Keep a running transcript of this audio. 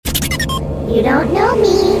You don't know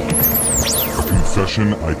me. A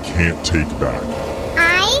confession I can't take back.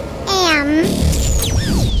 I am...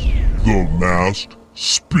 The Masked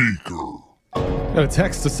Speaker. Got a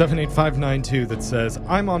text to 78592 that says,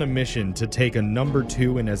 I'm on a mission to take a number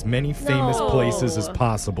 2 in as many famous places as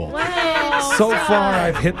possible. Wow. So far,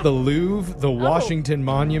 I've hit the Louvre, the Washington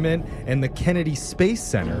Monument, and the Kennedy Space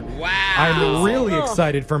Center. Wow. I'm really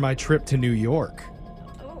excited for my trip to New York.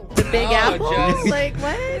 The Big Apple? just- Like,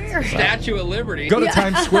 what? Statue of Liberty. Go to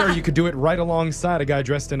Times Square, you could do it right alongside a guy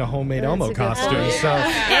dressed in a homemade That's a Elmo good costume. point. So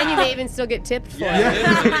And you may even still get tipped for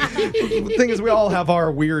it. the thing is, we all have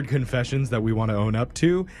our weird confessions that we want to own up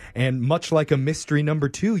to. And much like a mystery number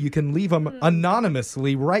 2, you can leave them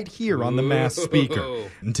anonymously right here on the Masked Speaker. Ooh.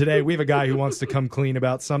 And today we have a guy who wants to come clean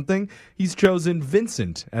about something. He's chosen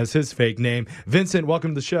Vincent as his fake name. Vincent,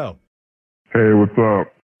 welcome to the show. Hey, what's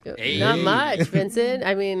up? Hey. Not much, Vincent.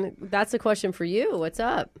 I mean, that's a question for you. What's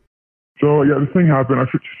up? So, yeah, this thing happened. I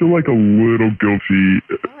feel like a little guilty.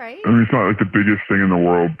 All right. I mean, it's not like the biggest thing in the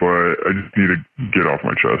world, but I just need to get off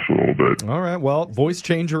my chest a little bit. All right, well, voice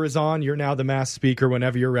changer is on. You're now the Masked Speaker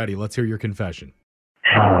whenever you're ready. Let's hear your confession.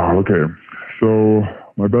 Okay. So,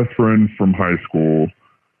 my best friend from high school,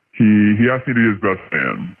 he asked me to be his best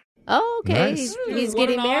man. Oh, okay. Nice. He's What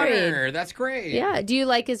getting an married. honor. That's great. Yeah. Do you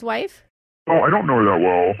like his wife? Oh, I don't know her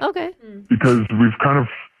that well Okay. because we've kind of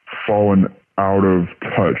fallen out of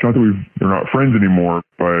touch. Not that we're not friends anymore,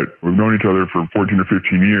 but we've known each other for 14 or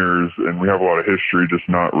 15 years, and we have a lot of history, just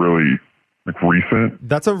not really like recent.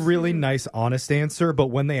 That's a really nice, honest answer, but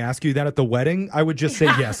when they ask you that at the wedding, I would just say,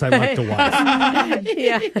 yes, I like the wife.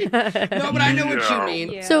 Yeah. No, but I know what you Yeah.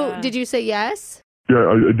 mean. So, did you say yes? Yeah,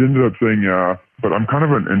 I ended up saying yeah, but I'm kind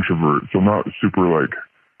of an introvert, so I'm not super like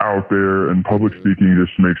out there, and public speaking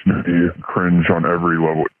just makes me cringe on every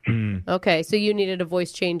level. Mm. Okay. So, you needed a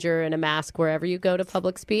voice changer and a mask wherever you go to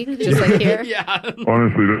public speak, just like here? Yeah.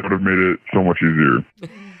 Honestly, that would have made it so much easier.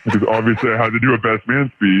 Because obviously I had to do a best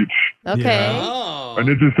man speech, Okay. Oh. and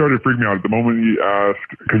it just started freaking me out. At the moment he asked,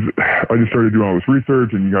 because I just started doing all this research,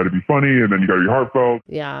 and you got to be funny, and then you got to be heartfelt.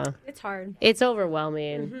 Yeah. It's hard. It's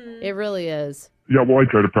overwhelming. It really is. Yeah, well, I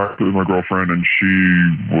tried to practice with my girlfriend, and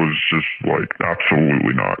she was just like,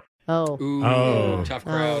 absolutely not. Oh. Ooh, Oh. tough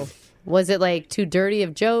crowd. Oh. Was it like too dirty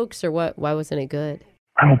of jokes or what? Why wasn't it good?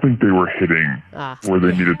 I don't think they were hitting Ah. where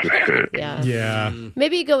they needed to hit. Yeah. Yeah.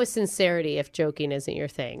 Maybe you go with sincerity if joking isn't your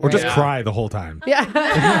thing. Or right? just Yeah. cry the whole time. Yeah.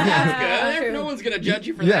 That's good. No one's going to judge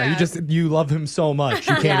you for Yeah, that. you love him so much,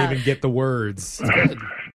 you can't Yeah. even get the words. I just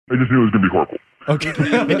knew it was going to be horrible. Okay.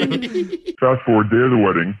 Fast forward, day of the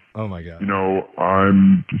wedding. Oh, my God. You know,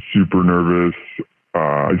 I'm super nervous.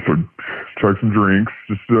 I just took some drinks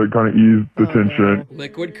just to kind of ease the Oh, tension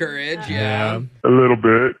Liquid courage, Yeah. yeah. a little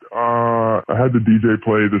bit. I had the DJ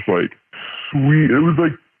play this like sweet. It was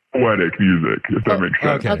like poetic music, if that makes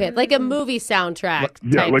sense. Okay. Okay, like a movie soundtrack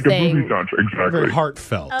Yeah, type like thing. a movie soundtrack, exactly. Very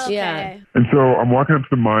heartfelt. Okay. Yeah. And so I'm walking up to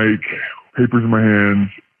the mic, papers in my hands,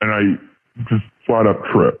 and I just flat up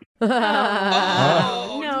trip.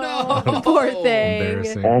 Oh, no. Poor thing.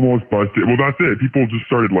 Embarrassing. Almost busted. Well, that's it. People just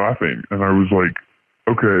started laughing, and I was like,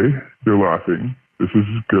 okay, they're laughing. This is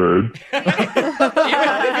good. Even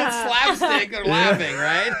if it's slapstick, they're laughing,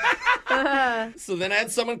 right? So then I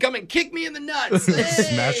had someone come and kick me in the nuts.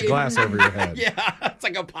 Smash Hey. glass over your head. Yeah, it's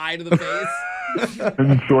like a pie to the face.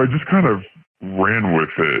 And so I just kind of ran with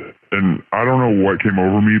it. And I don't know what came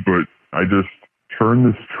over me, but I just turned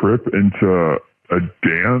this trip into a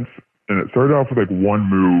dance. And it started off with like one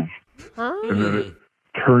move, Huh? and then it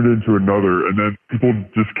turned into another. And then people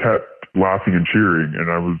just kept laughing and cheering.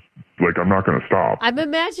 And I was like, I'm not going to stop. I'm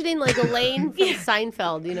imagining like Elaine from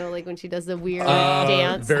Seinfeld, you know, like when she does the weird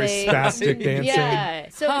dance Very thing. spastic dancing. Yeah.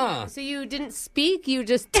 So, Huh. so you didn't speak. You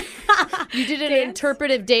just you did an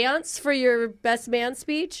interpretive dance for your best man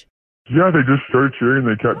speech. Yeah, they just started cheering.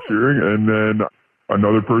 They kept cheering. And then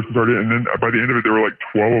another person started. And then by the end of it, there were like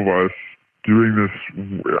 12 of us doing this.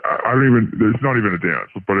 It's not even a dance,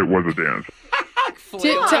 but it was a dance.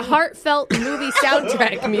 To heartfelt movie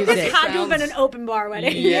soundtrack music. This had to have been an open bar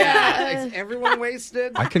wedding. Yeah. Is everyone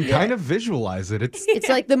wasted? I can kind of visualize it. It's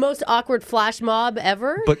like the most awkward flash mob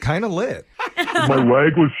ever. But kind of lit. My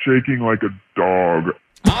leg was shaking like a dog.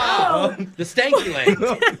 Oh, the stanky leg.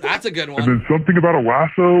 That's a good And one. then something about a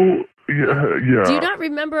lasso. Yeah. Do you not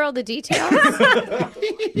remember all the details?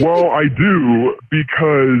 Well, I do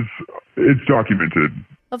because it's documented.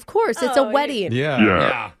 Of course, it's a wedding. Yeah. Yeah.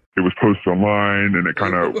 Yeah. It was posted online and it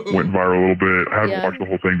kind of went viral a little bit. I haven't Yeah. watched the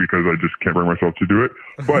whole thing because I just can't bring myself to do it.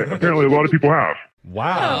 But apparently a lot of people have.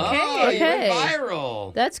 Wow. Oh, you Okay. went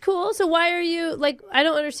viral. That's cool. So why are you like? I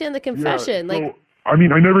don't understand the confession. Yeah, like, so, I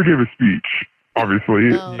mean, I never gave a speech. obviously.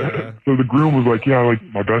 Yeah. So the groom was like, yeah, like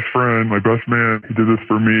my best friend, my best man, he did this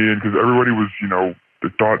for me. And because everybody was, they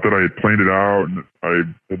thought that I had planned it out and I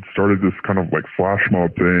had started this kind of like flash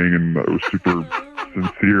mob thing and it was super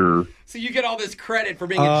sincere. So you get all this credit for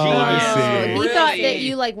being a Oh, genius. I see. He thought that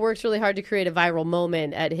you worked really hard to create a viral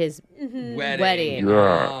moment at his wedding.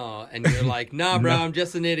 Yeah. Oh, and you're like, nah, bro, I'm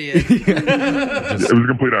just an idiot. It was a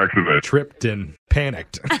complete accident. Tripped and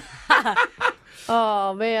panicked.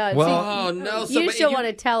 Oh, man. Well- Oh, no. You just don't want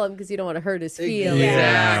to tell him because you don't want to hurt his feelings.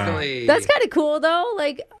 Exactly. That's kind of cool, though.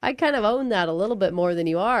 Like, I kind of own that a little bit more than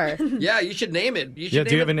you are. Yeah, you should name it. You should Yeah, name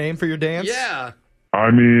do you have it. a name for your dance? Yeah. I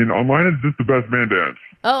mean, online it's just the best man dance.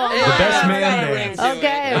 Oh, Yeah, The best man that's got a dance. ring to okay.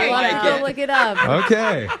 it. I We'll have like to go it. look it up.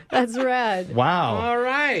 Okay. That's rad. Wow. All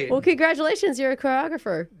right. Well, congratulations. You're a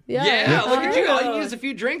choreographer. Yeah, look at you. All you need is a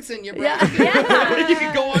few drinks in you, bro. You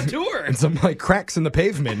can go on tour. And some like cracks in the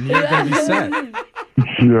pavement and you're going to be set.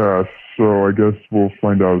 Yeah, so I guess we'll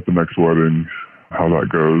find out at the next wedding how that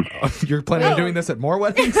goes. You're planning on doing this at more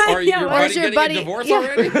weddings? Are your where's buddy your getting buddy? a divorce Yeah.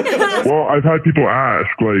 already? Well, I've had people ask,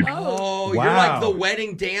 like, Oh, Wow. you're like the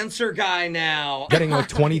wedding dancer guy now. Getting like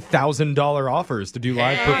 $20,000 offers to do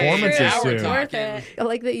live Hey, performances now we're soon. talking. I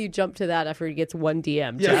like that you jump to that after he gets one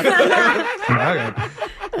DM. Yeah. Jeff. Okay.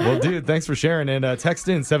 Well, dude, thanks for sharing. And text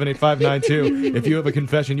in 78592. If you have a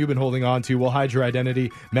confession you've been holding on to, we'll hide your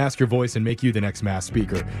identity, mask your voice, and make you the next mass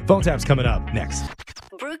speaker. Phone tap's coming up next.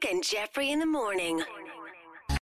 Brooke and Jeffrey in the morning.